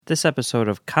This episode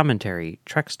of Commentary,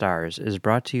 Trek Stars, is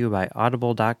brought to you by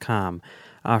Audible.com,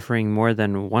 offering more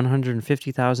than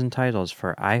 150,000 titles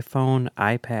for iPhone,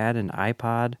 iPad, and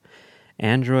iPod,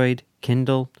 Android,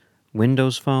 Kindle,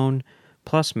 Windows Phone,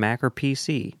 plus Mac or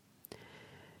PC.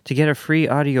 To get a free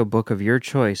audiobook of your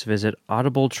choice, visit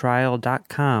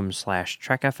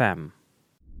audibletrial.com/trekfm.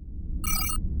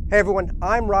 Hey everyone,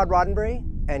 I'm Rod Roddenberry,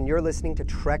 and you're listening to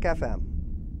Trek FM.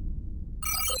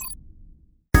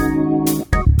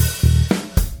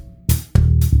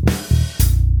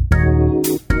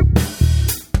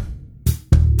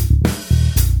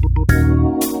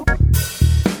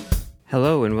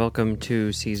 Hello and welcome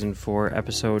to Season 4,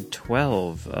 Episode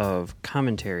 12 of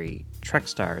Commentary, Trek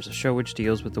Stars, a show which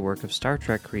deals with the work of Star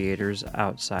Trek creators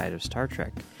outside of Star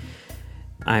Trek.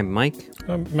 I'm Mike.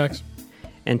 I'm Max.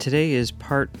 And today is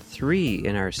part 3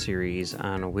 in our series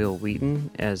on Wil Wheaton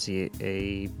as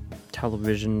a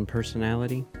television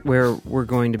personality, where we're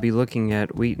going to be looking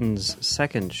at Wheaton's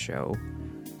second show,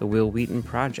 the Wil Wheaton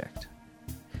Project.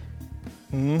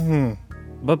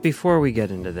 But before we get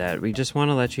into that, we just want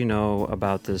to let you know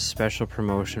about this special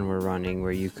promotion we're running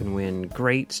where you can win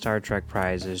great Star Trek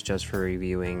prizes just for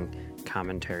reviewing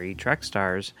Commentary, Trek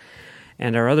Stars,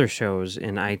 and our other shows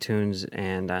in iTunes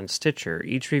and on Stitcher.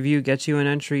 Each review gets you an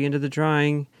entry into the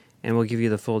drawing, and we'll give you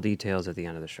the full details at the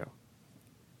end of the show.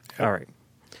 Yep. All right,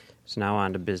 so now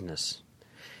on to business.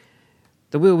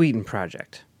 The Wil Wheaton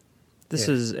Project. This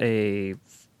is a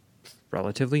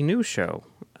relatively new show,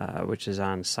 which is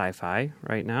on SyFy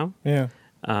right now. Yeah.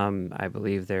 I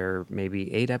believe they're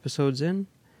maybe 8 episodes in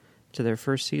to their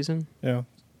first season. Yeah.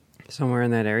 Somewhere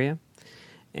in that area.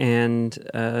 And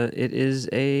it is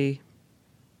a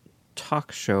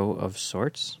talk show of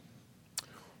sorts.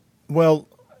 Well,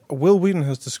 Wil Wheaton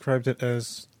has described it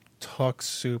as talk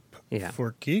soup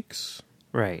for geeks.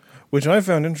 Right. Which I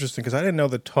found interesting because I didn't know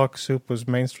that talk soup was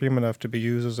mainstream enough to be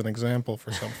used as an example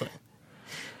for something.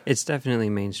 It's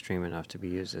definitely mainstream enough to be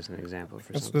used as an example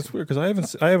for something. That's weird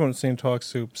because I haven't seen talk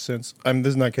soup since, this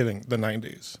is not kidding, the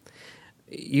 90s.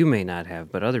 You may not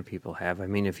have, but other people have. I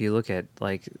mean, if you look at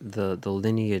like the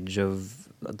lineage of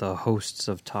the hosts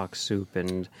of Talk Soup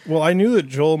and... Well, I knew that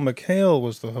Joel McHale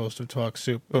was the host of Talk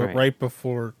Soup, but right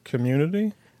before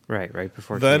Community? Right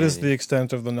before That Community. is the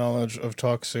extent of the knowledge of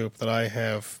Talk Soup that I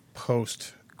have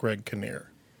post Greg Kinnear.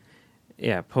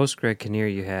 Yeah, post Greg Kinnear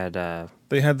you had...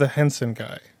 They had the Henson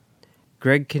guy.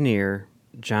 Greg Kinnear,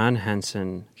 John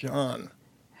Henson...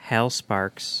 Hal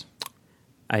Sparks,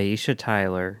 Aisha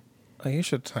Tyler...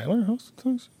 Aisha Tyler hosted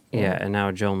Talk Soup? Yeah, and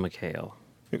now Joel McHale.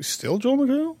 It was still Joel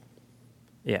McHale?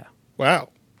 Yeah. Wow.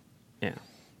 Yeah.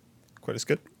 Quite as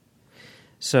good.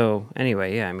 So,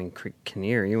 anyway, yeah, I mean,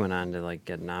 Kinnear, you went on to, like,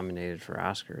 get nominated for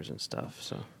Oscars and stuff,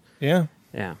 so... Yeah.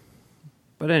 Yeah.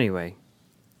 But anyway,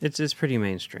 it's pretty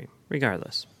mainstream,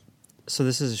 regardless. So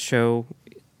this is a show,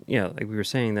 like we were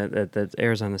saying, that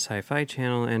airs on the Sci-Fi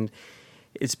channel, and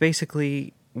it's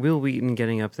basically Wil Wheaton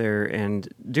getting up there and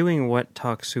doing what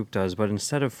Talk Soup does, but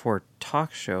instead of 4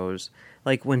 talk shows,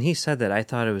 like, when he said that, I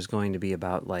thought it was going to be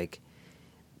about, like,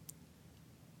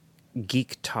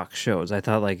 geek talk shows. I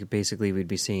thought, like, basically we'd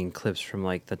be seeing clips from,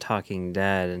 like, The Talking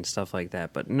Dead and stuff like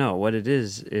that. But no, what it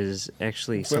is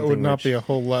actually something. It would not be a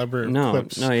whole library of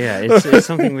clips. No, yeah. It's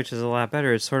something which is a lot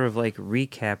better. It's sort of like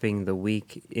recapping the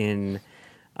week in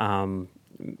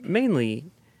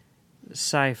mainly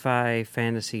sci-fi,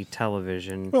 fantasy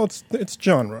television. Well, it's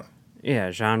genre.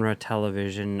 Yeah, genre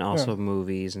television, also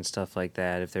movies and stuff like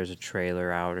that, if there's a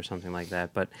trailer out or something like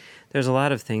that. But there's a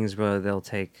lot of things where they'll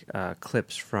take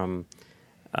clips from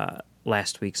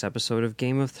last week's episode of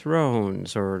Game of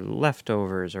Thrones or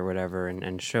Leftovers or whatever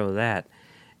and show that.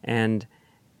 And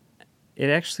it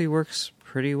actually works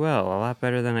pretty well, a lot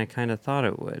better than I kind of thought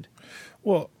it would.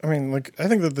 Well, I mean, like, I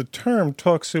think that the term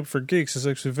talk soup for geeks is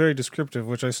actually very descriptive,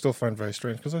 which I still find very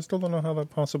strange, because I still don't know how that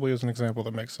possibly is an example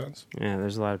that makes sense. Yeah,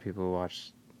 there's a lot of people who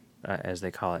watch, as they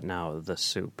call it now, the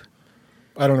soup.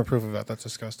 I don't approve of that. That's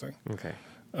disgusting. Okay.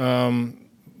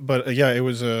 But, it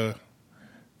was I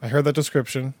heard that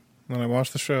description, and then I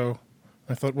watched the show, and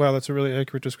I thought, wow, that's a really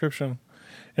accurate description.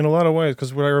 In a lot of ways,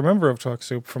 because what I remember of Talk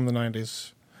Soup from the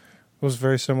 90s was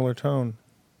very similar tone.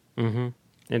 Mm-hmm.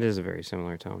 It is a very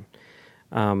similar tone.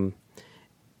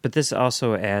 But this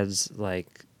also adds,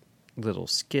 like, little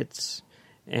skits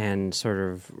and sort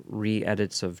of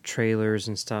re-edits of trailers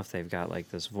and stuff. They've got,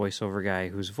 like, this voiceover guy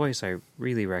whose voice I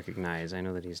really recognize. I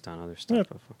know that he's done other stuff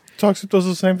before. Talk Soup does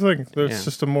the same thing. There's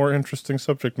just a more interesting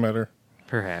subject matter.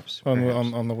 Perhaps.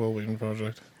 On the Wil Wheaton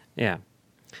Project. Yeah.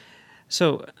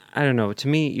 So, I don't know. To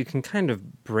me, you can kind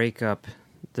of break up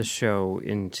the show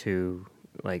into,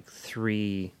 like,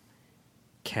 3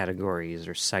 categories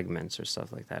or segments or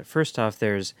stuff like that. First off,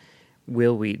 there's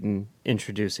Wil Wheaton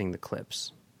introducing the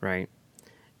clips, right?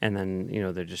 And then,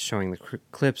 they're just showing the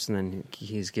clips, and then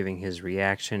he's giving his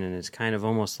reaction, and it's kind of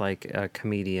almost like a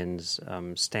comedian's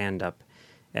stand-up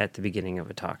at the beginning of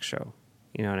a talk show.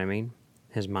 You know what I mean?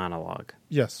 His monologue.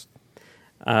 Yes.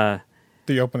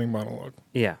 The opening monologue.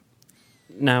 Yeah.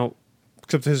 Now...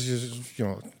 Except his is,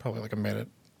 probably like a minute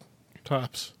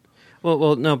tops.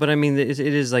 Well, no, but I mean, it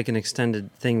is like an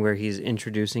extended thing where he's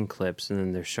introducing clips, and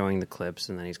then they're showing the clips,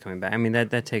 and then he's coming back. I mean,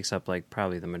 that takes up like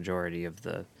probably the majority of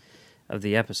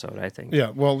the episode, I think. Yeah,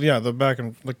 well, yeah, the back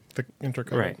and like the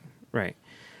intercut. Right.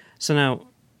 So now,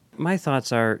 my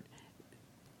thoughts are,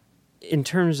 in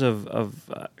terms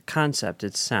of concept,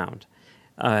 it's sound,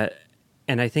 and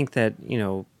I think that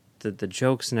the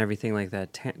jokes and everything like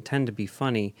that tend to be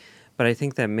funny, but I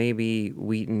think that maybe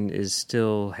Wheaton is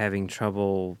still having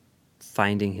trouble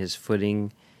finding his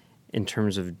footing in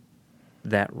terms of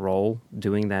that role,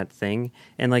 doing that thing.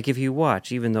 And like if you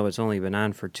watch, even though it's only been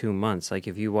on for 2 months, like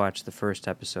if you watch the first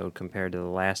episode compared to the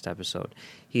last episode,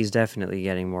 he's definitely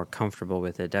getting more comfortable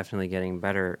with it, definitely getting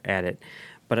better at it.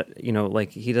 But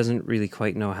like he doesn't really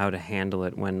quite know how to handle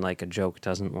it when like a joke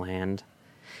doesn't land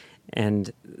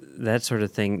and that sort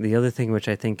of thing. The other thing which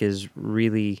I think is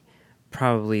really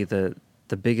probably the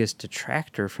biggest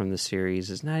detractor from the series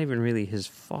is not even really his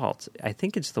fault. I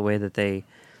think it's the way that they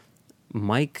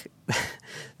mic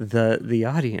the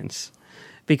audience,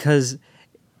 because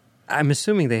I'm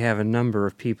assuming they have a number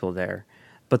of people there,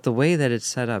 but the way that it's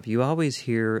set up, you always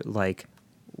hear like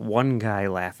one guy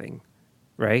laughing,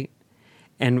 right?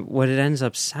 And what it ends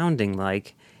up sounding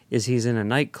like is he's in a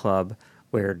nightclub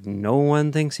where no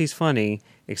one thinks he's funny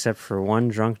except for one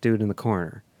drunk dude in the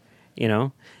corner,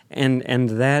 and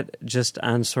that just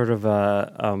on sort of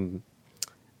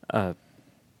a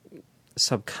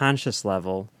subconscious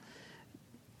level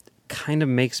kind of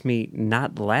makes me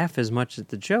not laugh as much at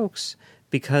the jokes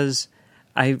because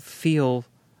I feel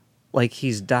like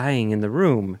he's dying in the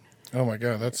room. Oh my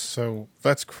god,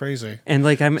 that's crazy. And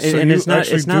like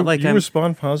it's not like you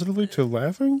respond positively to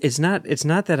laughing? It's not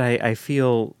that I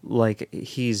feel like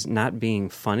he's not being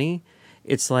funny.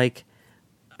 It's like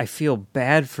I feel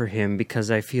bad for him because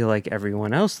I feel like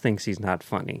everyone else thinks he's not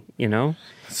funny,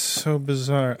 It's so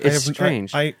bizarre. It's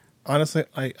strange. I honestly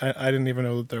didn't even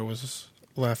know that there was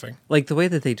laughing. Like the way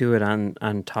that they do it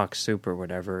on Talk Soup or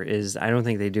whatever is, I don't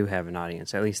think they do have an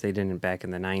audience. At least they didn't back in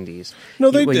the 90s.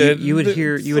 No, they did. You would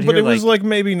hear, but it was like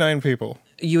maybe 9 people.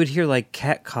 You would hear like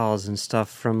cat calls and stuff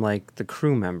from like the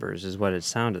crew members, is what it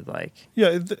sounded like.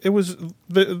 Yeah, it was.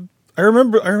 I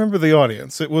remember the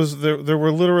audience. It was there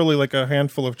were literally like a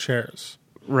handful of chairs.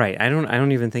 Right. I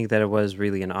don't even think that it was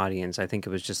really an audience. I think it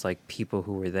was just like people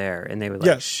who were there, and they would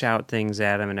like shout things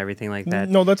at him and everything like that.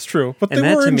 No, that's true. But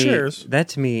they were in chairs. That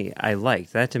to me, I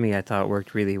liked. That to me, I thought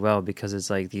worked really well because it's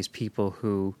like these people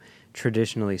who,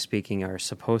 traditionally speaking, are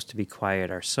supposed to be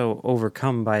quiet are so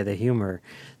overcome by the humor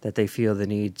that they feel the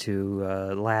need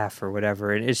to laugh or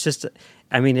whatever. And it's just,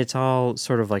 I mean, it's all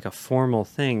sort of like a formal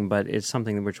thing, but it's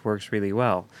something which works really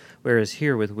well. Whereas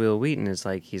here with Wil Wheaton, it's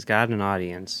like he's got an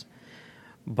audience,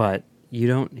 but you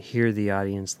don't hear the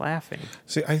audience laughing.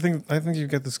 See, I think you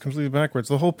get this completely backwards.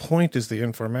 The whole point is the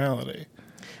informality.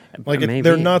 Like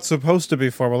they're not supposed to be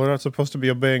formal. They're not supposed to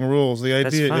be obeying rules. The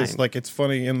idea is like it's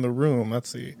funny in the room.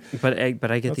 That's the. But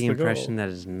I get the impression that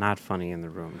it's not funny in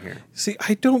the room here. See,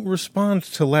 I don't respond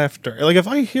to laughter. Like if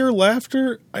I hear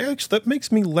laughter, that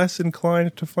makes me less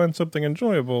inclined to find something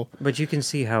enjoyable. But you can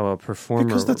see how a performer,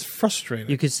 because that's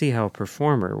frustrating. You could see how a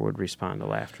performer would respond to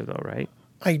laughter, though, right?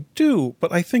 I do,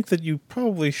 but I think that you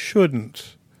probably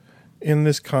shouldn't in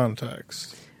this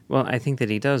context. Well, I think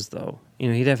that he does, though.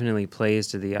 He definitely plays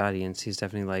to the audience. He's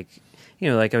definitely like,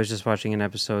 like I was just watching an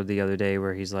episode the other day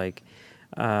where he's like,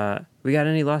 we got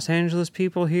any Los Angeles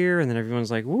people here? And then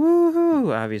everyone's like,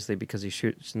 woohoo, obviously, because he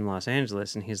shoots in Los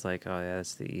Angeles. And he's like, oh, yeah,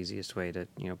 that's the easiest way to,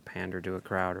 pander to a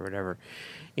crowd or whatever.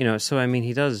 So, I mean,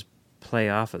 he does play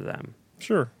off of them.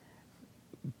 Sure.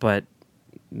 But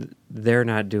they're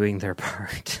not doing their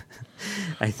part.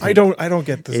 I don't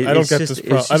get this. I don't get this.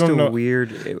 It's just a weird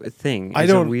thing.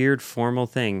 It's a weird formal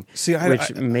thing. See,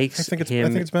 which makes I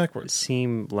think it's backwards.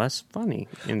 Seem less funny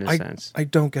in a sense. I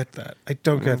don't get that. I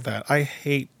don't get that. I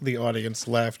hate the audience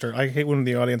laughter. I hate when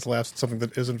the audience laughs at something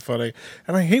that isn't funny,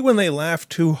 and I hate when they laugh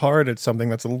too hard at something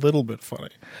that's a little bit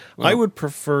funny. Well, I would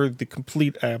prefer the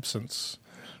complete absence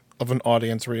of an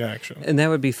audience reaction. And that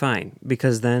would be fine,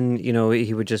 because then,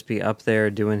 he would just be up there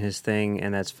doing his thing,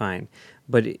 and that's fine.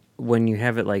 But when you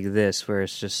have it like this, where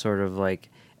it's just sort of like,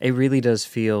 it really does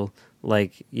feel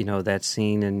Like, that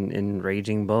scene in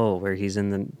Raging Bull where he's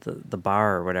in the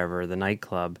bar or whatever, the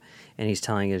nightclub, and he's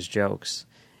telling his jokes.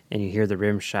 And you hear the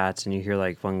rim shots, and you hear,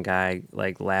 like, one guy,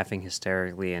 like, laughing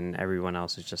hysterically, and everyone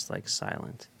else is just, like,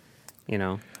 silent,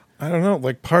 I don't know.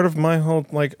 Like, part of my whole,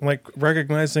 like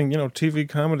recognizing, TV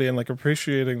comedy and, like,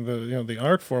 appreciating the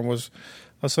art form was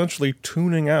essentially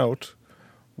tuning out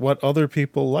what other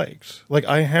people liked. Like,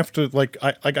 I have to,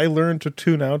 I learned to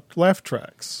tune out laugh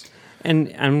tracks.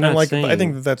 And I'm not saying... I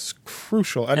think that's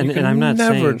crucial. And you can I'm not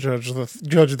never saying,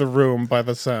 judge the room by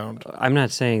the sound. I'm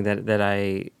not saying that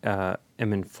I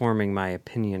am informing my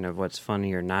opinion of what's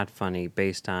funny or not funny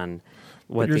based on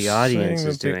what the audience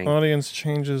is doing. The audience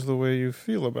changes the way you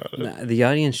feel about it. The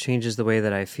audience changes the way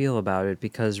that I feel about it,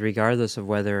 because regardless of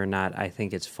whether or not I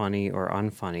think it's funny or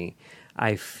unfunny,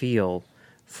 I feel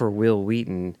for Wil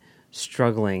Wheaton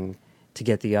struggling to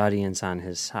get the audience on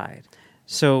his side.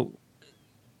 So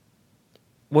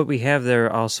what we have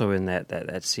there also in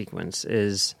that sequence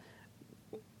is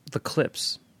the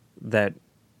clips that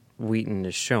Wheaton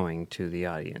is showing to the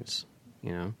audience,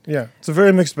 Yeah, it's a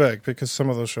very mixed bag because some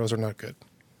of those shows are not good.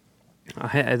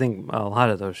 I think a lot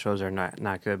of those shows are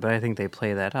not good, but I think they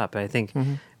play that up. I think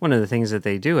one of the things that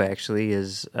they do actually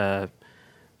is,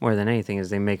 more than anything, is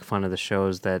they make fun of the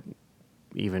shows that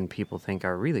even people think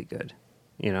are really good,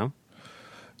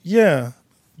 Yeah.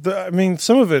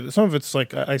 Some of it's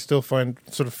like I still find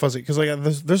sort of fuzzy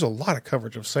because there's a lot of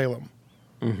coverage of Salem.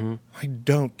 Mm-hmm. I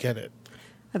don't get it.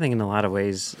 I think in a lot of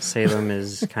ways Salem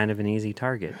is kind of an easy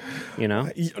target,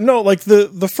 No, like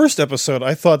the first episode,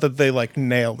 I thought that they like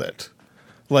nailed it.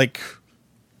 Like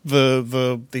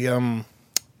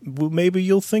maybe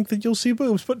you'll think that you'll see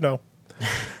boobs, but no.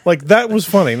 Like that was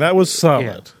funny. That was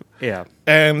solid. Yeah.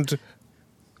 And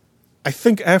I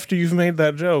think after you've made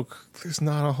that joke, there's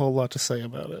not a whole lot to say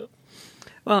about it.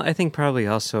 Well, I think probably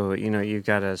also, you've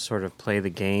got to sort of play the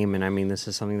game. And I mean, this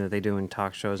is something that they do in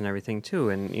talk shows and everything too.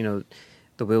 And,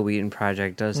 the Wil Wheaton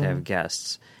Project does have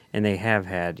guests. And they have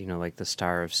had, like the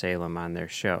star of Salem on their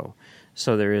show.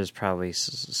 So there is probably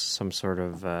some sort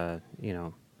of,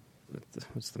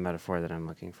 what's the metaphor that I'm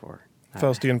looking for?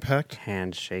 Faustian pact?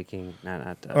 Hand shaking.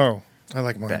 Not I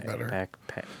like mine better. Back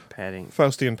patting.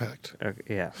 Faustian pact.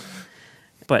 Okay, yeah.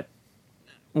 But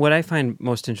what I find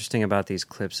most interesting about these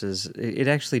clips is it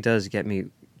actually does get me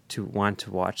to want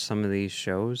to watch some of these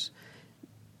shows,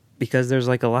 because there's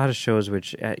like a lot of shows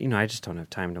which, I just don't have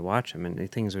time to watch them, and the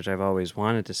things which I've always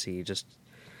wanted to see just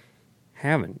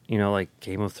haven't, like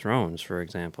Game of Thrones, for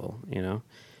example,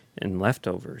 and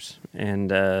Leftovers,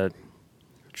 and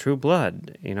True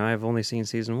Blood. I've only seen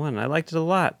season 1. I liked it a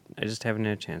lot. I just haven't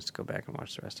had a chance to go back and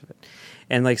watch the rest of it.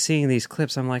 And like seeing these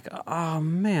clips, I'm like, oh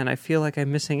man, I feel like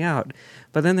I'm missing out.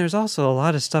 But then there's also a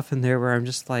lot of stuff in there where I'm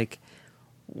just like,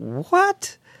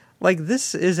 what? Like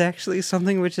this is actually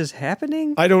something which is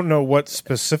happening? I don't know what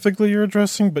specifically you're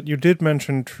addressing, but you did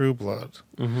mention True Blood.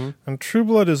 Mm-hmm. And True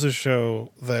Blood is a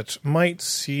show that might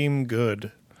seem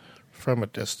good from a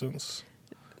distance.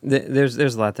 There's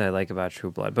a lot that I like about True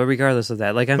Blood, but regardless of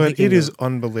that, like but it is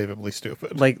unbelievably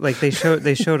stupid. Like they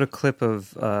showed a clip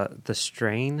of The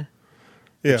Strain,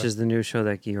 which is the new show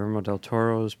that Guillermo del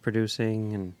Toro is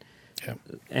producing,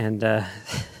 and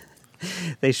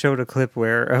they showed a clip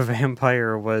where a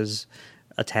vampire was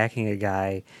attacking a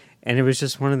guy, and it was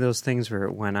just one of those things where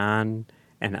it went on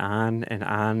and on and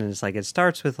on, and it's like it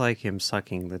starts with like him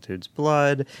sucking the dude's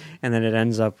blood, and then it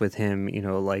ends up with him,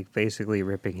 like basically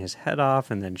ripping his head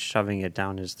off and then shoving it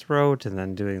down his throat and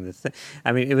then doing the thing.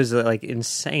 I mean, it was like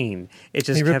insane. It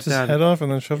just he kept ripped his head off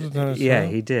and then shoved it down his throat? Yeah,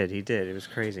 he did. It was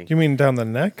crazy. You mean down the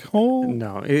neck hole?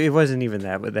 No, it wasn't even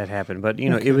that happened. But,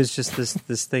 okay. It was just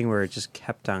this thing where it just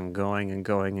kept on going and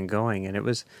going and going, and it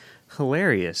was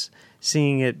hilarious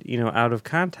seeing it, out of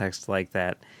context like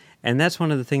that. And that's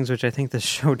one of the things which I think the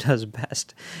show does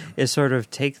best, is sort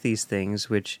of take these things,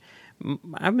 which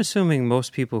I'm assuming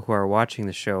most people who are watching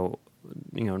the show,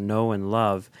 know and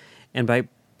love, and by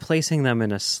placing them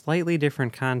in a slightly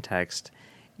different context,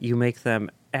 you make them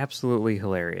absolutely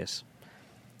hilarious.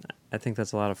 I think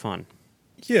that's a lot of fun.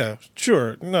 Yeah,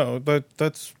 sure. No,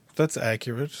 that's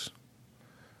accurate.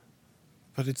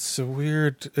 But it's a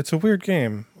weird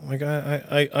game. Like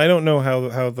I don't know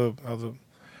how the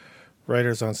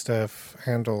writers on staff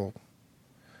handle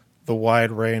the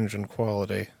wide range and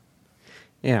quality.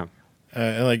 Yeah.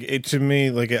 To me,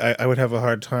 I would have a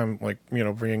hard time,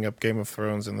 bringing up Game of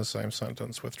Thrones in the same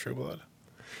sentence with True Blood.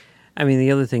 I mean,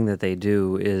 the other thing that they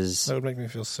do is... That would make me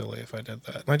feel silly if I did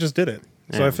that. And I just did it.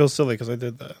 So I feel silly because I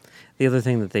did that. The other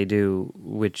thing that they do,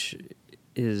 which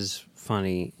is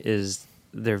funny, is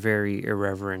they're very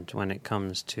irreverent when it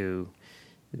comes to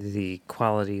the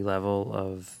quality level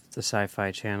of the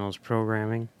Sci-Fi Channel's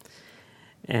programming,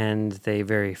 and they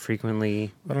very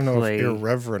frequently I don't know play... if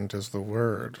irreverent is the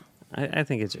word. I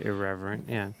think it's irreverent,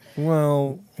 yeah.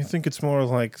 Well, I think it's more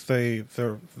like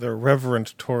they're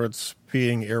reverent towards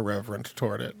being irreverent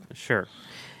toward it. Sure.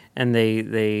 And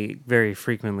they very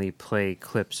frequently play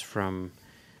clips from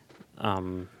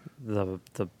the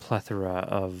plethora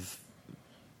of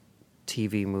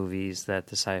TV movies that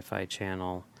the Sci-Fi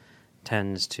Channel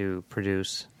tends to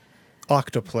produce.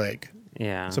 Octoplague.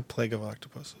 Yeah. It's a plague of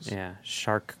octopuses. Yeah.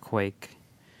 Shark Quake.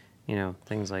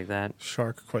 Things like that.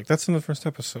 Shark Quake. That's in the first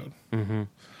episode. Mm-hmm.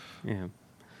 Yeah.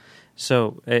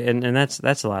 So, and that's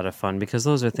a lot of fun because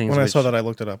those are things. When I saw that, I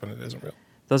looked it up, and it isn't real.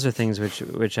 Those are things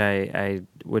which I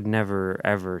would never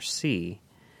ever see,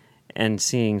 and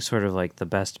seeing sort of like the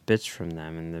best bits from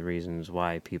them and the reasons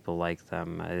why people like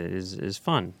them is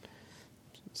fun.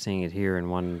 Seeing it here in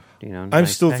one, I'm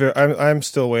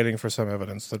still waiting for some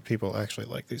evidence that people actually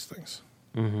like these things.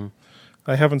 Mm-hmm.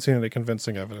 I haven't seen any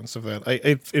convincing evidence of that.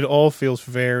 It all feels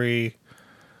very.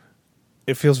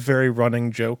 It feels very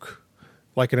running joke,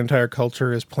 like an entire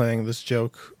culture is playing this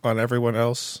joke on everyone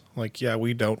else. Like, yeah,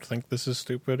 we don't think this is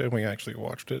stupid, and we actually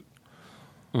watched it.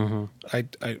 Mm-hmm.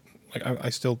 I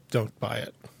still don't buy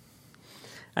it.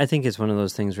 I think it's one of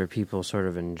those things where people sort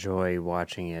of enjoy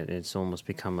watching it. It's almost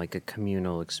become like a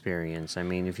communal experience. I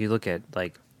mean, if you look at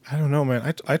like. I don't know,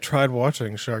 man. I tried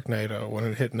watching Sharknado when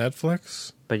it hit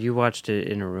Netflix. But you watched it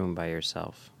in a room by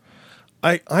yourself.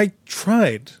 I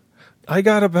tried. I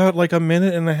got about like a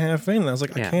minute and a half in, and I was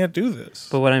like, I can't do this.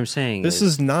 But what I'm saying this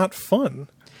is not fun.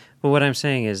 But what I'm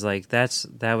saying is like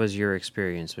that was your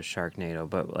experience with Sharknado.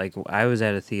 But like I was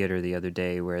at a theater the other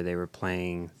day where they were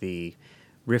playing the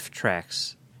Riff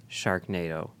Tracks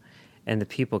Sharknado, and the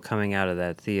people coming out of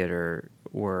that theater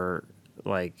were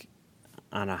like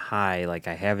on a high, like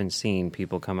I haven't seen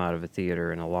people come out of a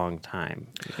theater in a long time.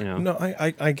 No,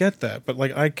 I get that, but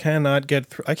like I can't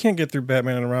get through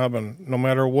Batman and Robin no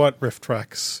matter what Riff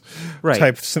Tracks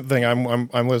type thing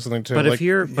I'm listening to. But like,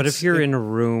 if you're in a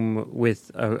room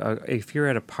with if you're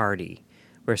at a party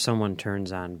where someone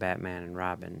turns on Batman and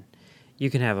Robin, you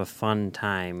can have a fun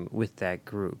time with that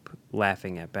group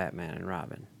laughing at Batman and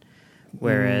Robin.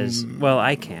 Whereas, well,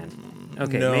 I can.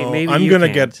 Okay, no, maybe I'm you gonna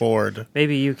can't. Get bored.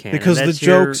 Maybe you can because the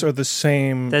jokes are the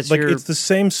same. It's the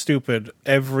same stupid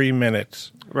every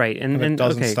minute, right? And it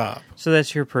doesn't stop. So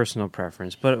that's your personal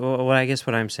preference. But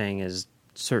what I'm saying is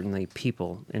certainly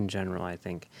people in general. I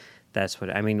think that's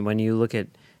what I mean. When you look at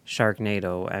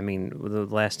Sharknado, I mean the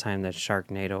last time that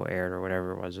Sharknado aired or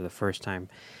whatever it was, or the first time.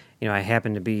 I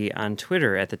happened to be on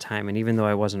Twitter at the time, and even though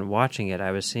I wasn't watching it,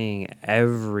 I was seeing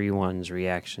everyone's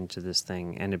reaction to this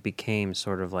thing, and it became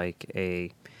sort of like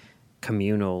a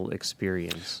communal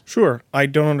experience. Sure. I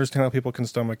don't understand how people can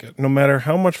stomach it. No matter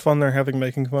how much fun they're having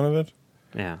making fun of it,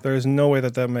 there is no way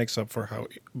that makes up for how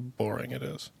boring it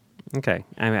is. Okay.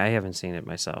 I mean, I haven't seen it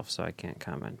myself, so I can't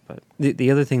comment. But the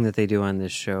other thing that they do on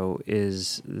this show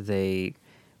is they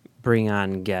bring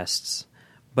on guests,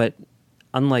 but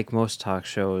unlike most talk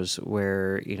shows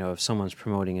where, if someone's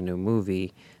promoting a new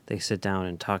movie, they sit down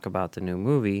and talk about the new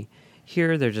movie,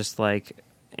 here they're just like,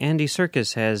 Andy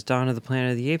Serkis has Dawn of the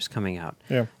Planet of the Apes coming out.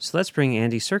 Yeah. So let's bring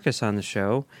Andy Serkis on the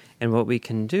show, and what we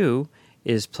can do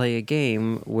is play a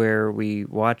game where we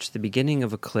watch the beginning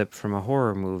of a clip from a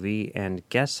horror movie and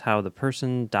guess how the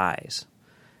person dies.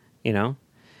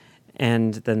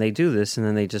 And then they do this, and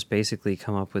then they just basically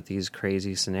come up with these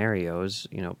crazy scenarios,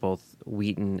 both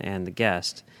Wheaton and the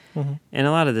guest. Mm-hmm. And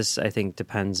a lot of this, I think,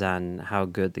 depends on how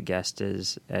good the guest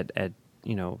is at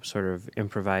sort of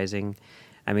improvising.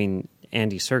 I mean,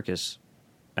 Andy Serkis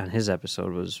on his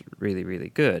episode was really, really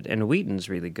good, and Wheaton's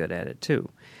really good at it, too.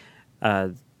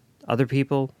 Other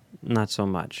people, not so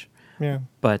much. Yeah.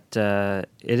 But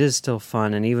it is still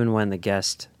fun, and even when the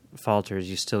guest falters,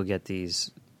 you still get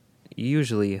these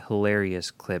usually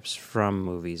hilarious clips from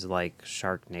movies like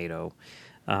Sharknado,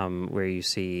 where you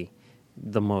see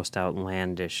the most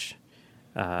outlandish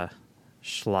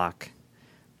schlock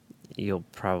you'll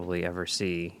probably ever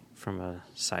see from a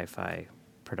sci-fi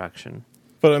production.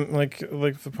 But like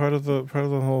the part of the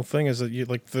whole thing is that you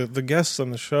like the guests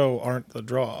on the show aren't the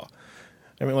draw.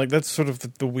 I mean, like that's sort of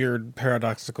the weird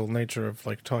paradoxical nature of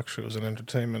like talk shows and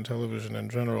entertainment television in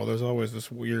general. There's always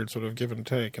this weird sort of give and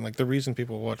take, and like the reason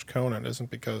people watch Conan isn't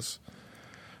because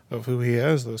of who he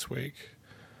has this week.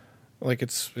 Like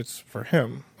it's for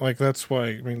him. Like that's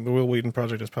why the Wil Wheaton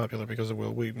Project is popular because of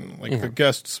Wil Wheaton. Like the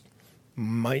guests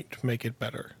might make it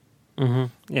better,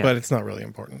 but it's not really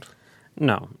important.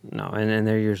 No, and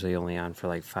they're usually only on for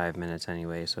like 5 minutes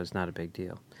anyway, so it's not a big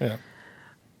deal. Yeah.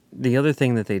 The other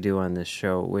thing that they do on this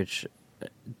show, which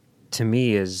to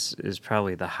me is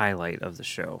probably the highlight of the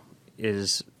show,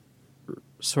 is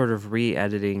sort of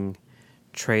re-editing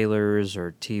trailers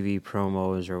or TV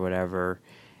promos or whatever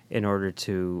in order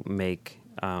to make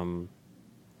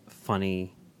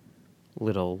funny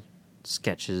little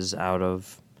sketches out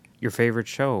of your favorite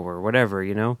show or whatever,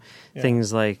 Yeah.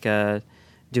 Things like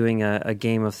doing a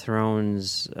Game of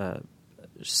Thrones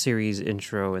series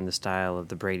intro in the style of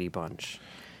the Brady Bunch.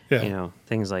 Yeah.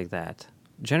 Things like that.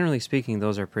 Generally speaking,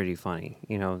 those are pretty funny.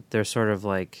 They're sort of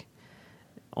like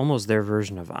almost their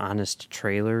version of honest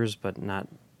trailers, but not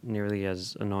nearly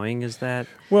as annoying as that.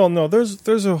 Well, no,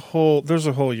 there's a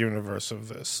whole universe of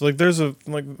this.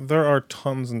 There are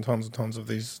tons and tons and tons of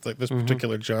these, like this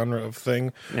particular genre of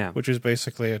thing, which is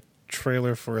basically a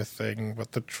trailer for a thing,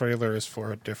 but the trailer is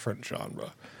for a different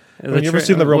genre. Have you ever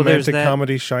seen the romantic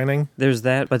comedy Shining? There's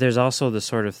that, but there's also the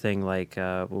sort of thing like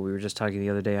we were just talking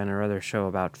the other day on our other show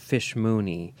about Fish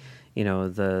Mooney,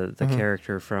 the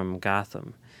character from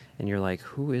Gotham. And you're like,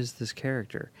 who is this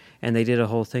character? And they did a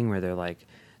whole thing where they're like,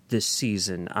 this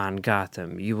season on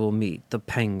Gotham, you will meet the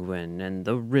Penguin and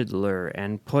the Riddler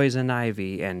and Poison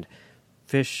Ivy and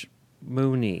Fish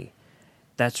Mooney.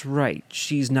 That's right.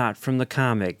 She's not from the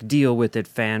comic. Deal with it,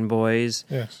 fanboys.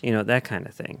 Yes. That kind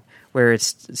of thing. Where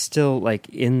it's still like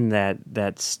in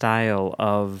that style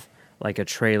of like a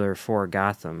trailer for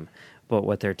Gotham, but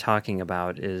what they're talking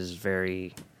about is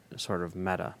very sort of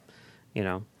meta,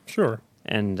 Sure.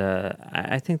 And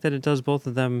I think that it does both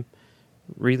of them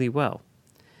really well.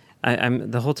 I'm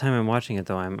the whole time I'm watching it,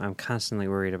 though, I'm constantly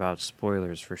worried about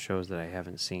spoilers for shows that I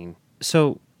haven't seen.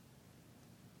 So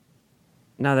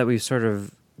now that we've sort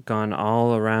of gone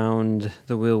all around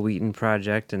the Wil Wheaton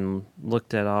Project and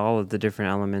looked at all of the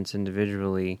different elements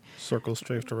individually, circles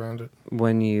strafed around it.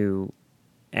 When you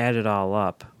add it all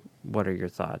up, what are your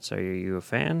thoughts? Are you a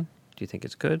fan? Do you think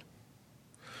it's good?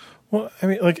 Well, I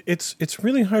mean, like it's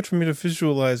really hard for me to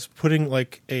visualize putting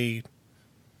like a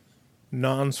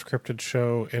non-scripted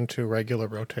show into regular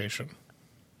rotation.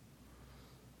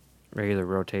 Regular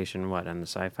rotation, what, on the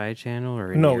SyFy channel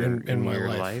or in my your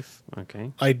life?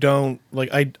 Okay. I don't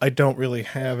really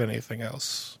have anything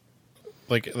else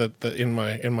like that in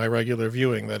my regular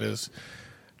viewing that is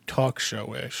talk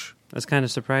show-ish. That's kind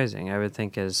of surprising. I would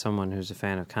think as someone who's a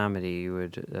fan of comedy, you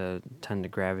would tend to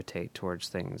gravitate towards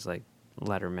things like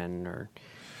Letterman or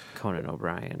Conan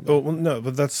O'Brien. Oh, well, no,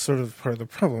 but that's sort of part of the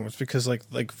problem. It's because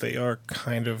like they are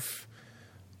kind of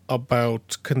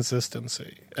about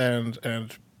consistency and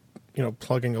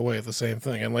plugging away at the same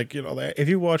thing. And if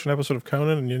you watch an episode of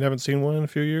Conan and you haven't seen one in a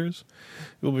few years,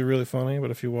 it will be really funny.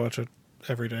 But if you watch it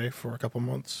every day for a couple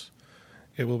months,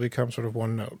 it will become sort of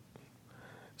one note.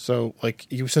 So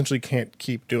you essentially can't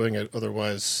keep doing it,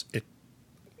 otherwise it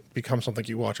becomes something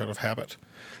you watch out of habit.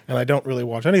 And I don't really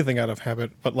watch anything out of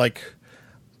habit, but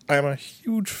I'm a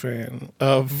huge fan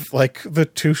of the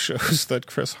two shows that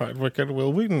Chris Hardwick and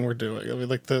Wil Wheaton were doing. I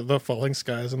mean, the Falling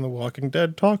Skies and the Walking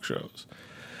Dead talk shows.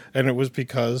 And it was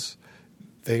because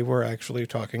they were actually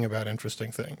talking about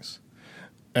interesting things.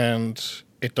 And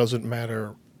it doesn't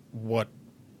matter what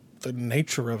the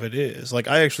nature of it is.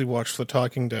 I actually watched The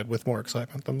Talking Dead with more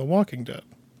excitement than The Walking Dead.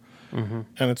 Mm-hmm.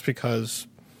 And it's because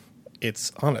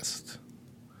it's honest,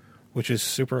 which is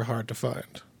super hard to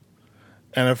find.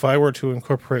 And if I were to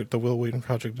incorporate the Wil Wheaton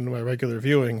Project into my regular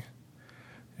viewing,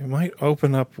 it might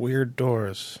open up weird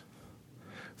doors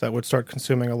that would start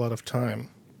consuming a lot of time.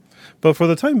 But for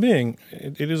the time being,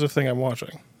 it is a thing I'm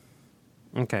watching.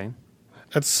 Okay.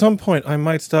 At some point, I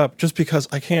might stop just because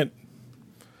I can't...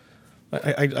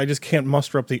 I just can't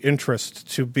muster up the interest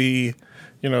to be,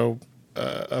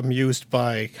 amused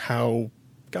by how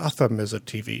Gotham is a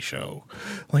TV show.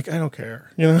 I don't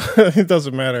care. It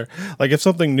doesn't matter. If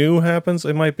something new happens,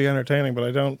 it might be entertaining, but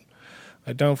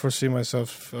I don't foresee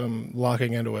myself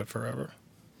locking into it forever.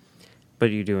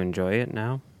 But you do enjoy it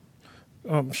now?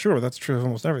 Sure, that's true of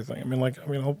almost everything.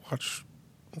 I'll watch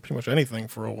pretty much anything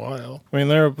for a while.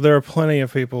 There are plenty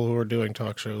of people who are doing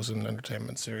talk shows and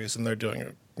entertainment series, and they're doing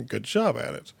a good job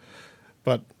at it.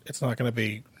 But it's not going to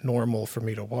be normal for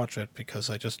me to watch it because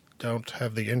I just don't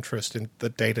have the interest in the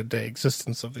day-to-day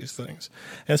existence of these things.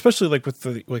 And especially with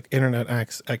the internet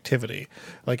activity.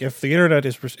 If the internet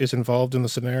is involved in the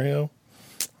scenario,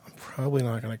 I'm probably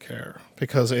not going to care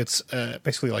because it's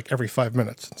basically every 5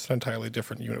 minutes. It's an entirely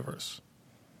different universe.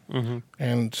 Mm-hmm.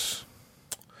 And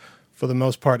for the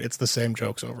most part, it's the same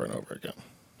jokes over and over again.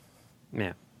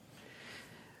 Yeah.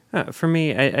 For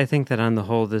me, I think that on the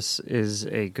whole, this is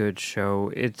a good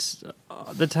show. It's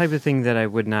the type of thing that I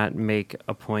would not make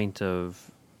a point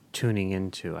of tuning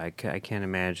into. I can't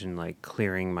imagine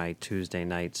clearing my Tuesday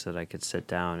night so that I could sit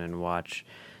down and watch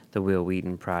the Wil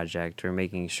Wheaton Project, or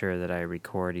making sure that I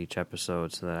record each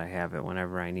episode so that I have it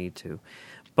whenever I need to.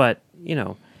 But,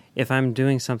 if I'm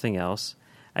doing something else,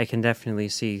 I can definitely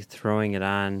see throwing it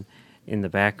on in the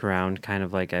background, kind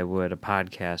of like I would a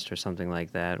podcast or something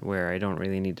like that, where I don't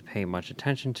really need to pay much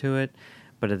attention to it,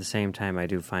 but at the same time I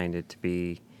do find it to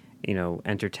be,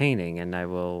 entertaining, and I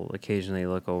will occasionally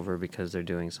look over because they're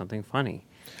doing something funny,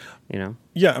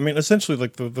 Yeah, I mean, essentially,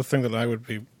 like the thing that I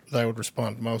would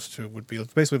respond most to would be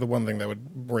basically the one thing that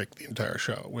would break the entire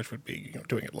show, which would be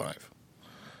doing it live.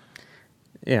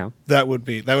 Yeah, that would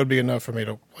be enough for me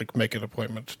to make an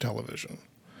appointment to television,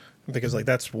 because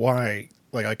that's why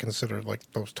I consider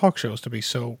those talk shows to be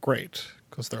so great,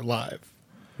 because they're live,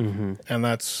 and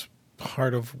that's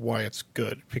part of why it's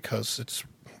good, because it's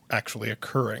actually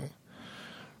occurring,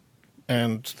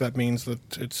 and that means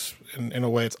that it's in a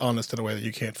way it's honest in a way that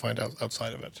you can't find out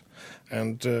outside of it.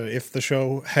 And if the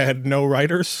show had no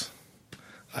writers,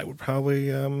 I would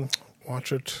probably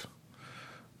watch it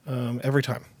every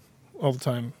time, all the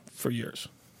time, for years.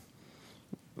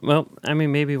 Well, I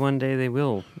mean, maybe one day they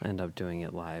will end up doing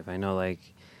it live. I know,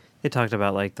 they talked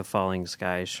about, the Falling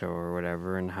Skies show or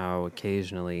whatever, and how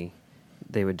occasionally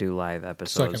they would do live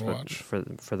episodes. Second watch.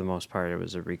 For the most part, it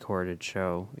was a recorded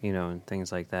show, and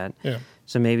things like that. Yeah.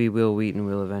 So maybe Wil Wheaton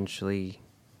will eventually,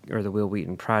 or the Wil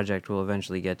Wheaton Project will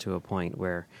eventually get to a point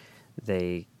where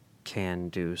they can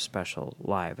do special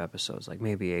live episodes, like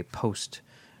maybe a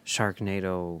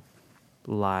post-Sharknado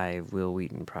live Wil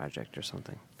Wheaton Project or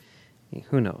something.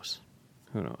 Who knows?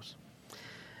 And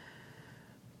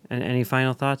any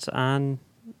final thoughts on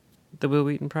the Wil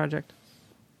Wheaton Project?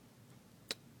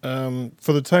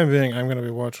 For the time being, I'm going to be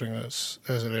watching this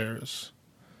as it airs,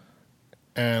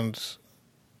 and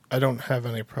I don't have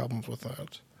any problems with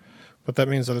that. But that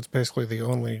means that it's basically the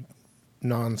only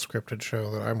non-scripted show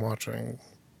that I'm watching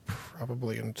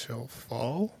probably until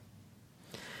fall.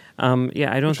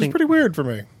 Yeah, I don't think... Which is pretty weird for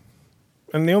me.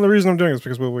 And the only reason I'm doing it is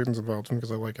because Wil Wheaton's involved and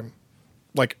because I like him.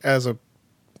 As a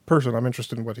person, I'm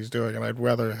interested in what he's doing, and I'd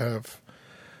rather have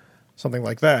something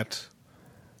like that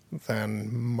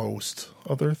than most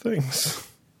other things.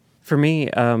 For me,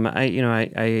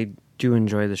 I do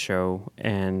enjoy the show,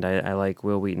 and I like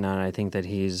Wil Wheaton on it. I think that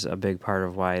he's a big part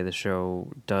of why the show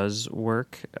does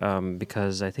work,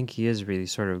 because I think he is really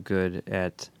sort of good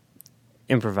at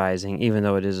improvising, even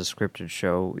though it is a scripted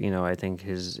show. I think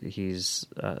he's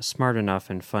smart enough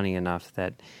and funny enough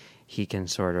that he can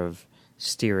sort of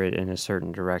steer it in a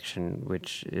certain direction,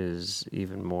 which is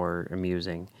even more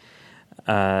amusing.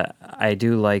 I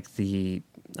do like the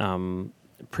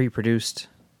pre-produced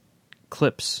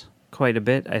clips quite a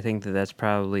bit. I think that that's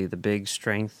probably the big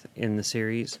strength in the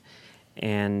series,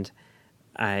 and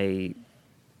I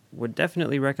would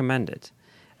definitely recommend it.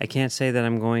 I can't say that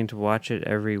I'm going to watch it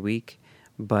every week,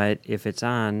 but if it's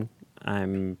on,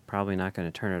 I'm probably not going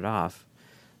to turn it off.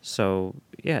 So,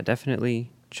 yeah,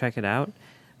 definitely check it out.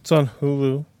 It's on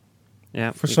Hulu.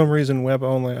 Yeah. For some reason, web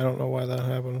only. I don't know why that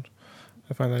happened.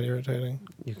 I find that irritating.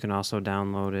 You can also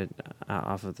download it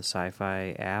off of the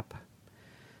SyFy app.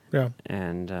 Yeah.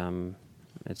 And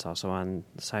it's also on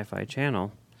the SyFy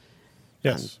channel.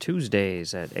 Yes. On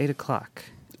Tuesdays at 8 o'clock.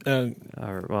 9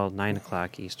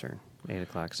 o'clock Eastern. 8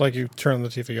 o'clock. It's like you turn the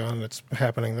TV on and it's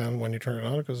happening then when you turn it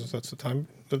on, because that's the time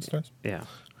that it starts? Yeah.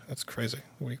 That's crazy.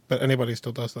 But anybody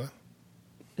still does that.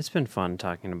 It's been fun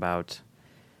talking about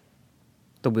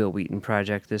the Wil Wheaton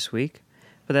Project this week.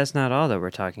 But that's not all that we're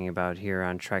talking about here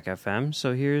on Trek FM,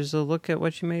 so here's a look at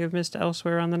what you may have missed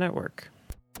elsewhere on the network.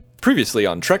 Previously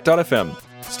on Trek.fm,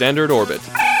 Standard Orbit.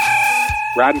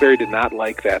 Roddenberry did not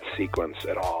like that sequence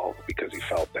at all because he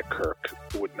felt that Kirk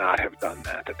would not have done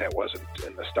that wasn't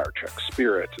in the Star Trek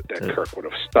spirit, that Kirk would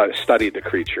have studied the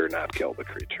creature, not killed the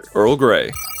creature. Earl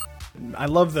Grey. I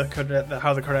love how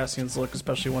the Cardassians look,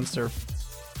 especially once they're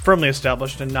firmly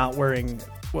established and not wearing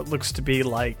what looks to be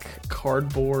like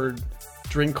cardboard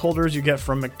drink holders you get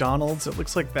from McDonald's. It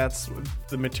looks like that's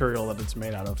the material that it's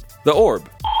made out of. The Orb.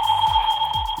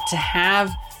 To have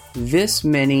this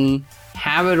many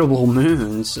habitable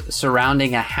moons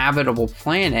surrounding a habitable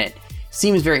planet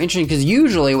seems very interesting, because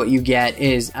usually what you get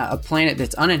is a planet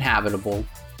that's uninhabitable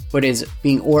but is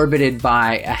being orbited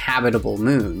by a habitable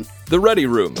moon. The Ready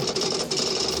Room.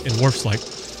 And Worf's like,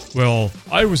 well,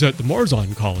 I was at the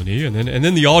Marzon colony, and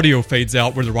then the audio fades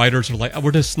out where the writers are like,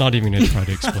 we're just not even going to try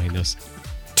to explain this.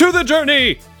 To the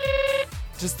journey!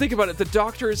 Just think about it. The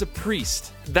Doctor is a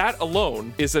priest. That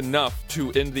alone is enough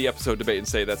to end the episode debate and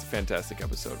say that's a fantastic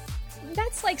episode.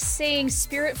 That's like saying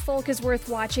Spirit Folk is worth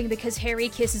watching because Harry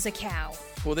kisses a cow.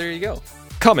 Well, there you go.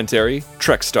 Commentary,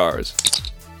 Trek Stars.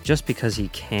 Just because he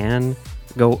can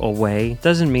go away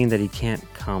doesn't mean that he can't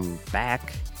come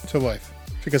back. To life.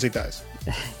 Because he dies.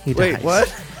 He Wait, dies.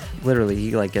 what? Literally,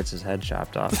 he like gets his head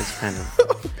chopped off. It's kind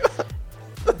of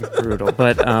brutal.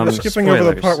 But You're skipping spoilers.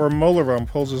 over the part where Molaram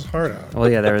pulls his heart out. Well,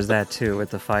 yeah, there was that too with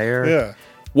the fire. Yeah.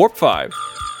 Warp 5.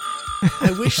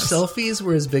 I wish selfies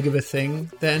were as big of a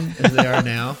thing then as they are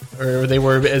now, or they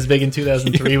were as big in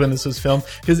 2003 when this was filmed.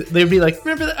 Because they'd be like,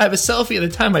 remember that? I have a selfie at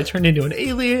the time I turned into an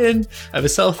alien. I have a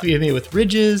selfie of me with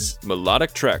ridges.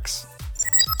 Melodic Treks.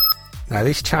 Now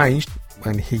this changed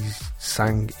when he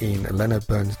sang in Leonard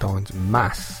Bernstein's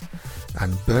Mass,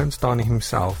 and Bernstein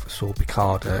himself saw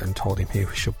Picard and told him he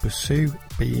should pursue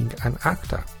being an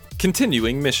actor.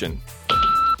 Continuing mission.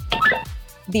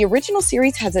 The original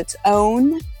series has its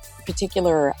own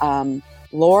particular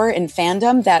lore and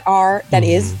fandom that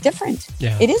is different.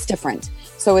 Yeah. It is different.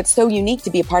 So it's so unique to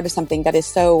be a part of something that is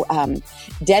so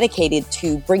dedicated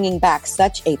to bringing back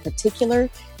such a particular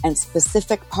and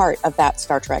specific part of that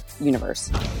Star Trek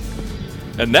universe.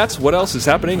 And that's what else is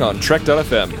happening on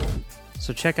Trek.fm.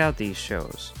 So check out these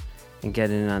shows and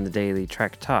get in on the daily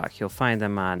Trek Talk. You'll find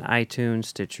them on iTunes,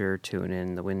 Stitcher,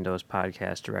 TuneIn, the Windows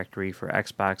Podcast Directory for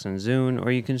Xbox and Zune,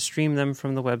 or you can stream them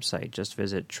from the website. Just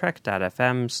visit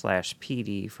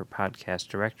trek.fm/PD for Podcast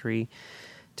Directory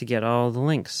to get all the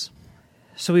links.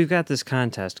 So we've got this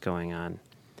contest going on.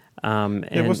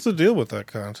 And what's the deal with that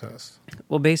contest?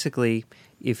 Well, basically,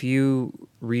 if you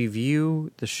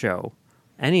review the show,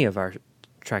 any of our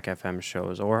Trek FM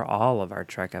shows or all of our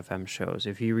Trek FM shows,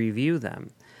 if you review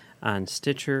them on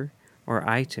Stitcher or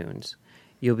iTunes,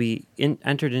 you'll be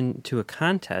entered into a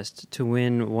contest to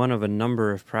win one of a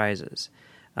number of prizes.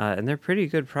 And they're pretty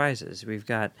good prizes. We've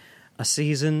got a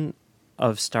season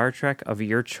of Star Trek of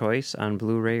your choice on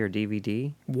Blu-ray or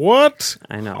DVD. What?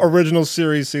 I know. Original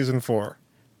series season 4.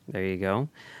 There you go.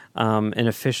 An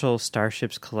official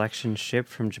Starships collection ship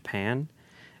from Japan,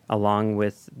 along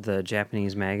with the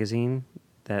Japanese magazine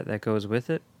that goes with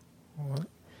it. What?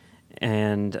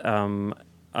 And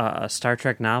Star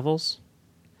Trek novels,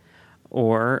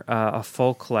 or a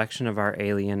full collection of our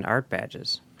Alien art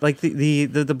badges. Like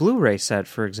the Blu-ray set,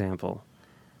 for example.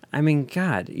 I mean,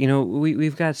 God,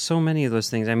 we've got so many of those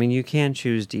things. I mean, you can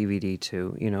choose DVD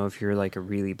too. If you're like a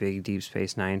really big Deep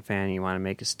Space Nine fan and you want to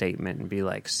make a statement and be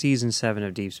like, Season 7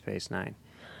 of Deep Space Nine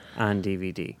on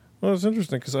DVD. Well, it's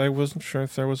interesting because I wasn't sure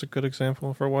if there was a good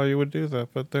example for why you would do that,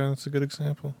 but that's a good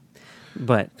example.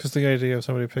 But because the idea of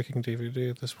somebody picking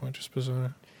DVD at this point is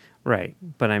bizarre. Right,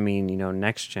 but I mean,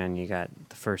 Next Gen, you got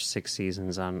the first 6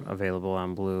 seasons available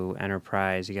on Blue.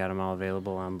 Enterprise, you got them all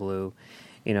available on Blue.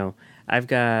 I've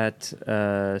got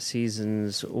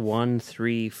seasons 1,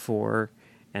 3, 4,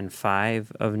 and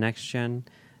 5 of Next Gen.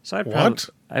 So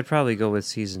I'd probably go with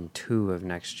season 2 of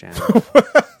Next Gen.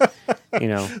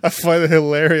 I find it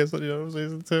hilarious that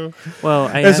season 2. Well,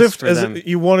 as if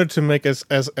you wanted to make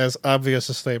as obvious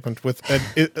a statement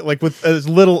with as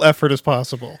little effort as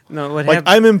possible. No,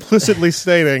 I'm implicitly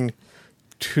stating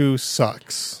 2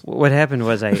 sucks. What happened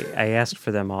was I asked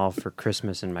for them all for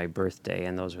Christmas and my birthday,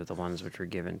 and those were the ones which were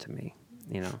given to me.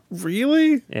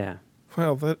 Really? Yeah.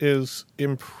 Wow, that is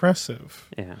impressive.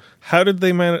 Yeah. How did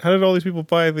they manage? How did all these people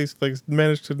buy these things?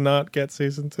 Manage to not get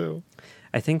season 2?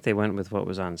 I think they went with what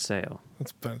was on sale.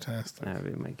 That's fantastic. That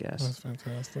would be my guess. That's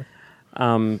fantastic.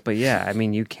 But yeah, I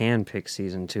mean, you can pick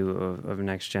season 2 of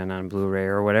Next Gen on Blu-ray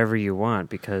or whatever you want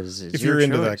because it's if you're your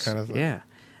into choice. that kind of thing. Yeah,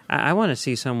 I want to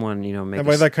see someone make. And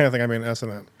by that kind of thing, I mean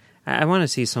S&M. I want to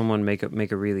see someone make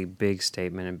a really big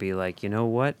statement and be like, you know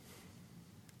what?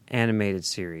 Animated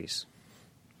series,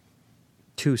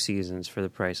 2 seasons for the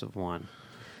price of 1,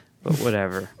 but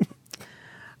whatever.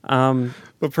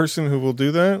 The person who will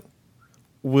do that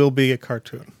will be a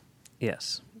cartoon.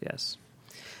 Yes.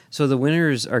 So the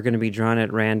winners are going to be drawn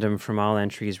at random from all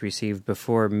entries received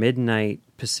before midnight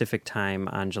Pacific time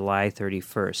on July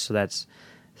 31st. So that's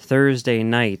Thursday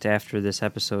night after this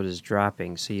episode is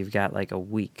dropping. So you've got like a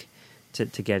week to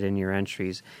get in your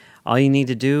entries. All you need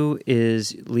to do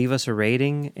is leave us a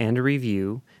rating and a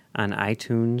review on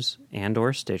iTunes and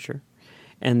or Stitcher.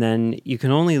 And then you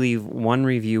can only leave 1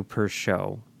 review per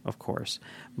show, of course.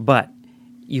 But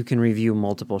you can review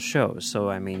multiple shows.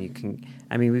 So,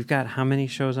 we've got how many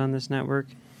shows on this network?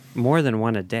 More than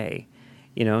 1 a day.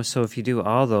 So if you do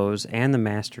all those and the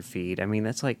master feed,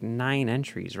 that's like 9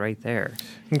 entries right there.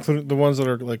 Including the ones that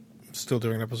are like still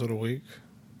doing an episode a week.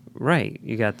 Right.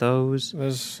 You got those.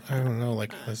 There's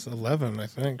 11, I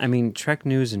think. Trek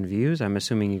News and Views, I'm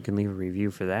assuming you can leave a review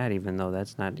for that, even though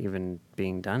that's not even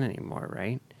being done anymore,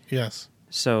 right? Yes.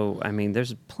 So,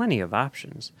 there's plenty of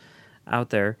options out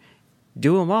there.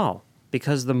 Do them all,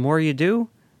 because the more you do,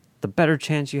 the better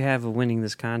chance you have of winning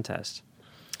this contest.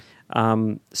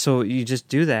 So you just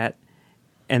do that,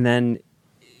 and then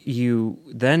you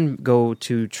then go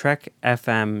to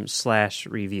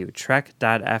trek.fm/review,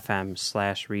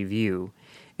 trek.fm/review,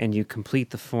 and you complete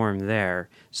the form there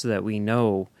so that we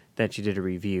know that you did a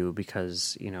review,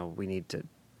 because, we need to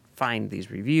find these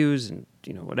reviews and,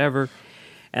 whatever.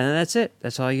 And then that's it.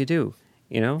 That's all you do,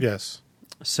 Yes.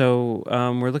 So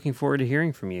we're looking forward to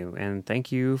hearing from you, and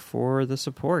thank you for the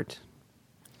support.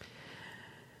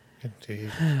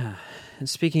 Indeed. And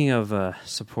speaking of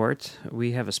support,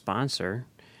 we have a sponsor.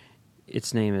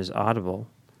 Its name is Audible.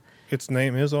 Its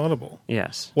name is Audible?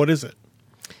 Yes. What is it?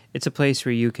 It's a place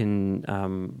where you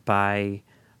can buy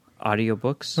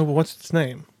audiobooks. No, but what's its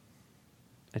name?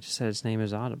 I just said its name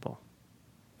is Audible.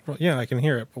 Well, yeah, I can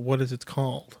hear it, but what is it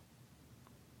called?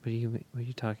 What are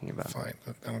you talking about? Fine.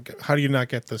 I don't get. How do you not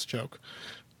get this joke?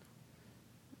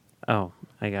 Oh,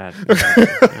 I got it.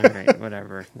 All right,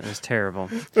 whatever. That was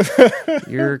terrible.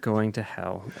 You're going to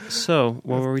hell. So,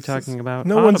 what were we talking about?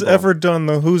 No one's ever done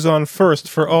the Who's On First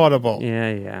for Audible.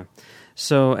 Yeah.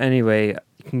 So, anyway,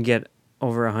 you can get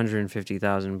over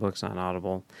 150,000 books on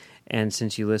Audible. And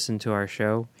since you listen to our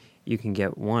show, you can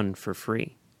get one for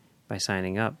free by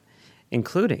signing up,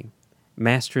 including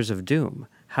Masters of Doom,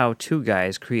 How Two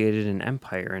Guys Created an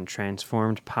Empire and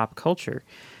Transformed Pop Culture,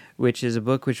 which is a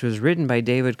book which was written by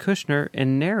David Kushner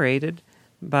and narrated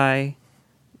by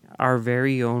our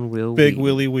very own Wil Big Wheaton.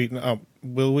 Willie Wheaton. Oh,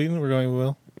 Wil Wheaton? We're going with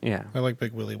Will? Yeah. I like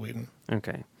Big Willie Wheaton.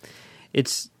 Okay.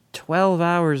 It's 12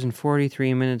 hours and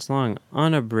 43 minutes long,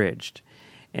 unabridged.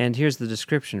 And here's the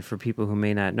description for people who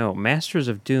may not know. Masters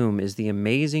of Doom is the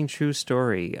amazing true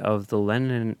story of the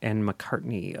Lennon and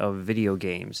McCartney of video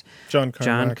games. John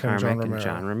Carmack and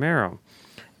John Romero.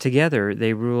 Together,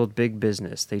 they ruled big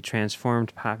business, they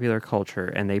transformed popular culture,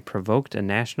 and they provoked a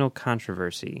national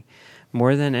controversy.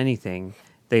 More than anything,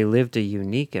 they lived a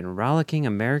unique and rollicking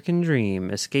American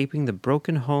dream, escaping the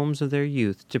broken homes of their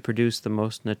youth to produce the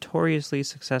most notoriously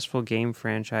successful game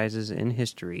franchises in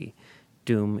history,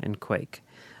 Doom and Quake,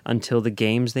 until the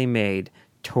games they made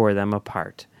tore them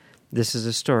apart. This is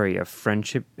a story of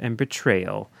friendship and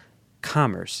betrayal,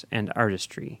 commerce and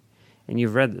artistry. And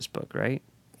you've read this book, right?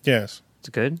 Yes. It's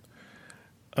good?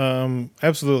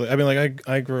 Absolutely. I mean,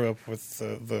 I grew up with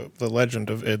the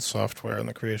legend of id Software and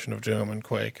the creation of Doom and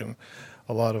Quake, and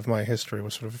a lot of my history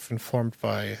was sort of informed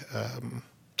by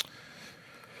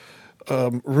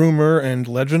rumor and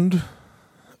legend.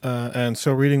 And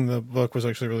so reading the book was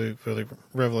actually really, really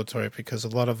revelatory, because a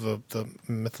lot of the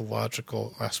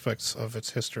mythological aspects of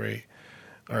its history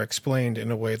are explained in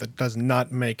a way that does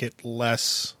not make it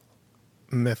less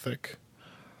mythic.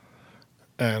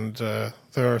 And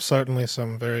there are certainly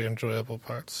some very enjoyable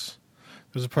parts.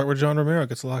 There's a part where John Romero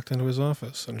gets locked into his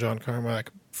office, and John Carmack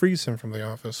frees him from the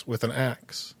office with an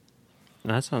axe.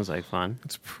 That sounds like fun.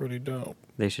 It's pretty dope.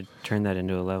 They should turn that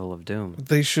into a level of Doom.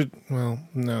 They should. Well,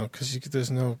 no, because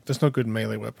there's no good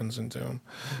melee weapons in Doom.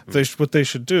 What they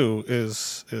should do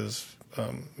is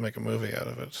make a movie out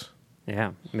of it.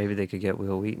 Yeah, maybe they could get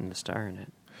Wil Wheaton to star in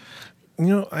it.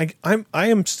 I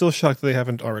am still shocked that they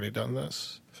haven't already done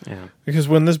this. Yeah. Because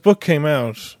when this book came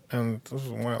out, and this was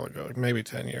a while ago, like maybe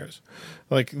 10 years,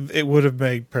 like it would have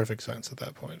made perfect sense at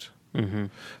that point. Mm-hmm.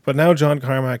 But now John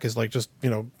Carmack is like just,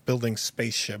 building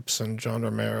spaceships, and John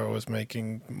Romero is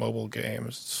making mobile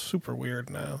games. It's super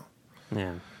weird now.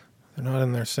 Yeah. They're not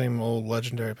in their same old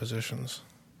legendary positions.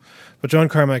 But John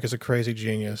Carmack is a crazy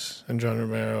genius, and John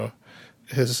Romero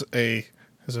is a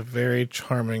very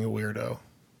charming weirdo.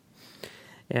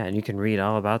 Yeah, and you can read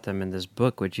all about them in this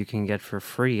book, which you can get for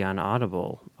free on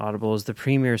Audible. Audible is the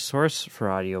premier source for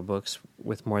audiobooks,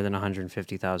 with more than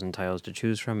 150,000 titles to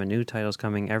choose from, and new titles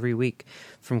coming every week,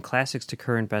 from classics to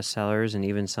current bestsellers, and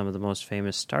even some of the most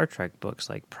famous Star Trek books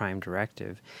like Prime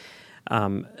Directive.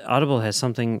 Audible has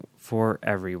something for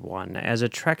everyone. As a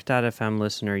Trek.fm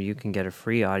listener, you can get a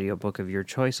free audiobook of your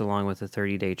choice along with a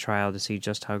 30-day trial to see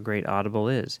just how great Audible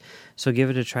is. So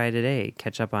give it a try today.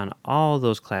 Catch up on all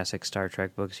those classic Star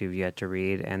Trek books you've yet to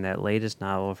read, and that latest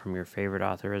novel from your favorite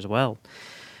author as well.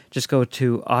 Just go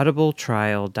to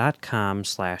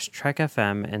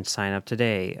audibletrial.com/trekfm and sign up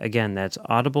today. Again, that's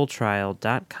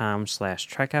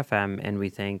audibletrial.com/trekfm, and we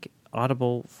thank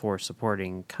Audible for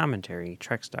supporting commentary,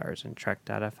 Trek Stars, and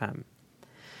Trek.fm.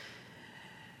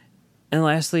 And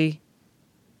lastly,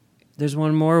 there's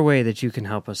one more way that you can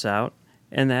help us out,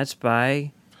 and that's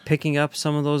by picking up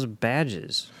some of those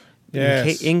badges.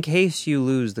 Yes. In case you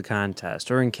lose the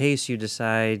contest, or in case you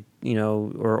decide,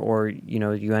 or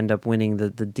you end up winning the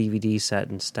DVD set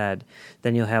instead,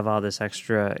 then you'll have all this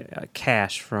extra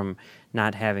cash from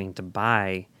not having to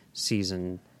buy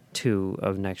Season 2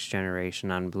 of Next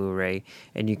Generation on Blu-ray,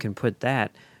 and you can put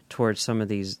that towards some of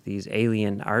these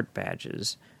alien art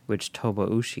badges, which Toba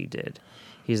Ushi did.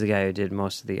 He's the guy who did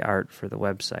most of the art for the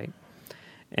website.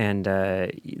 And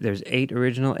there's 8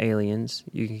 original aliens.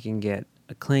 You can get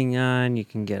a Klingon, you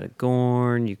can get a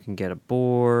Gorn, you can get a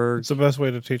Borg. It's the best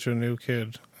way to teach a new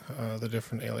kid the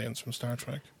different aliens from Star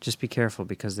Trek. Just be careful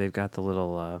because they've got the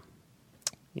little,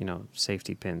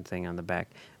 safety pin thing on the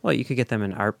back. Well, you could get them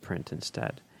in art print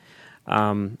instead.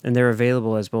 And they're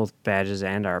available as both badges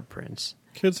and art prints.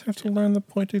 Kids have to learn the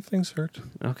pointy things hurt.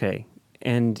 Okay.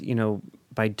 And,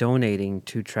 by donating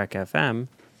to Trek FM,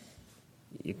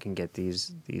 you can get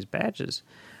these badges.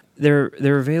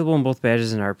 They're available in both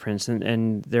badges and art prints,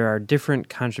 and there are different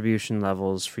contribution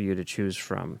levels for you to choose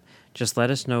from. Just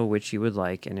let us know which you would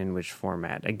like and in which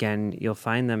format. Again, you'll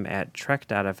find them at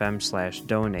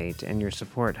trek.fm/donate, and your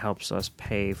support helps us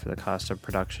pay for the cost of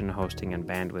production, hosting, and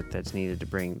bandwidth that's needed to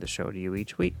bring the show to you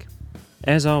each week.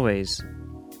 As always,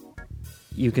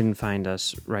 you can find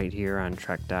us right here on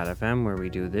Trek.fm, where we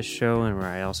do this show and where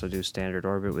I also do Standard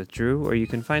Orbit with Drew, or you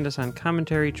can find us on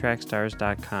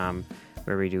commentarytrackstars.com,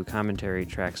 where we do Commentary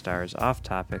Track Stars Off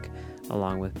Topic,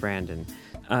 along with Brandon.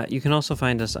 You can also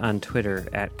find us on Twitter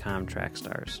at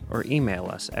ComTrackStars, or email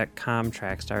us at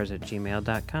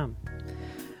comtrackstars@gmail.com.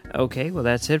 Okay, well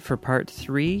that's it for part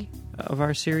 3 of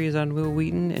our series on Wil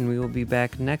Wheaton, and we will be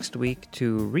back next week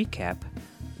to recap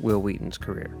Wil Wheaton's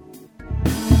career.